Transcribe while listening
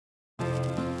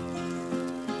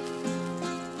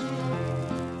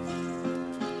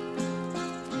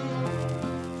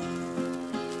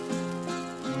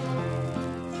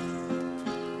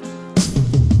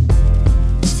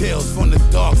Tales from the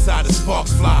dark side of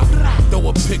sparks fly. Throw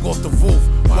a pig off the roof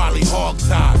while he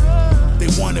hog-tied. They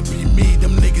wanna be me,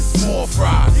 them niggas small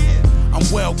fries. I'm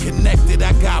well connected,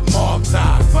 I got mob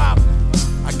ties.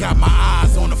 I got my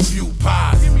eyes on a few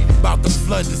pies. About to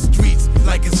flood the streets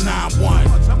like it's 9-1.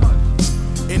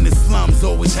 In the slums,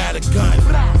 always had a gun.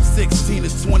 16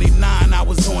 to 29, I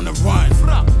was on the run.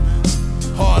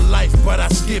 Hard life, but I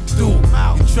skipped through.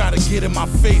 You try to get in my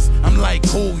face, I'm like,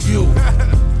 who you?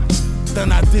 Then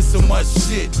I did so much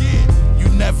shit. You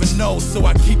never know, so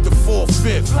I keep the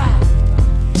 4/5.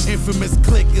 Infamous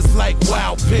click is like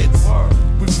wild pits.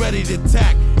 We ready to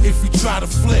attack if you try to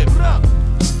flip.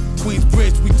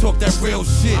 Queensbridge, we talk that real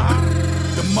shit.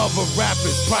 The mother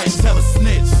rappers probably tell a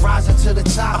snitch. Rising to the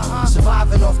top,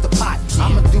 surviving off the pot.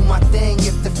 I'ma do my thing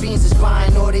if the fiends is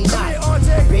buying or they not.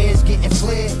 Bears getting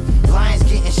flared, lions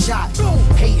getting shot.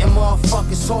 Hating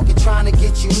motherfuckers talking, trying to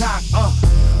get you knocked.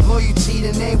 Loyalty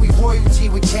to name, we royalty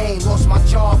with Kane. Lost my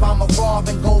job, I'ma rob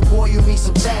and go boil me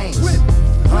some things.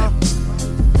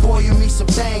 Boil me some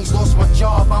things. Lost my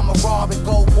job, I'ma rob and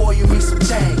go boil me some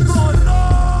things.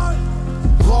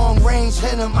 Long range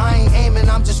hit him, I ain't aiming,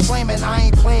 I'm just flaming, I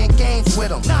ain't playing games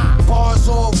with him. Bars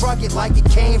all rugged like it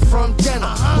came from denim.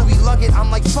 Louis Luggett, I'm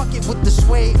like fuck it with the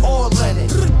suede or linen.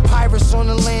 Pirates on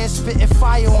the land, spitting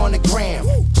fire on the gram.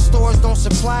 Stores don't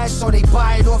supply it, so they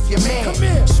buy it off your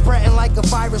man. Spreading like a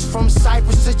virus from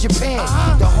Cyprus to Japan.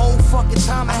 The whole fucking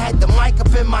time I had the mic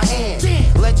up in my hand.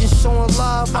 Legend showing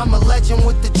love, I'm a legend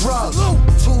with the drugs.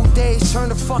 2 days, turn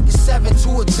the fucking 7 to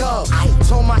a dub.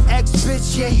 Told my ex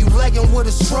bitch, yeah, you legging with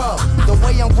a scrub. The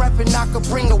way I'm reppin', I could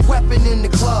bring a weapon in the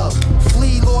club.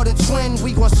 Flea, Lord and Twin,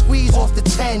 we gon' squeeze off the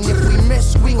 10. If we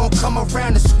miss, we gon' come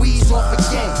around and squeeze off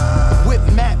again. Whip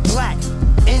matte black,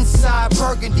 inside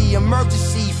burgundy,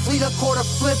 emergency. Fleet a quarter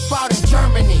flip out in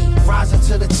Germany. Rising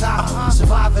to the top,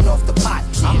 surviving off the pot.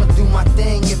 I'ma do my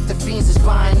thing if the fiends is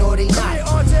buying or they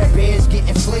not. Bears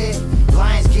getting flared,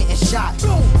 lions getting shot.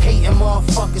 Hating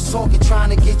motherfuckers talking,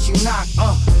 trying to get you knocked.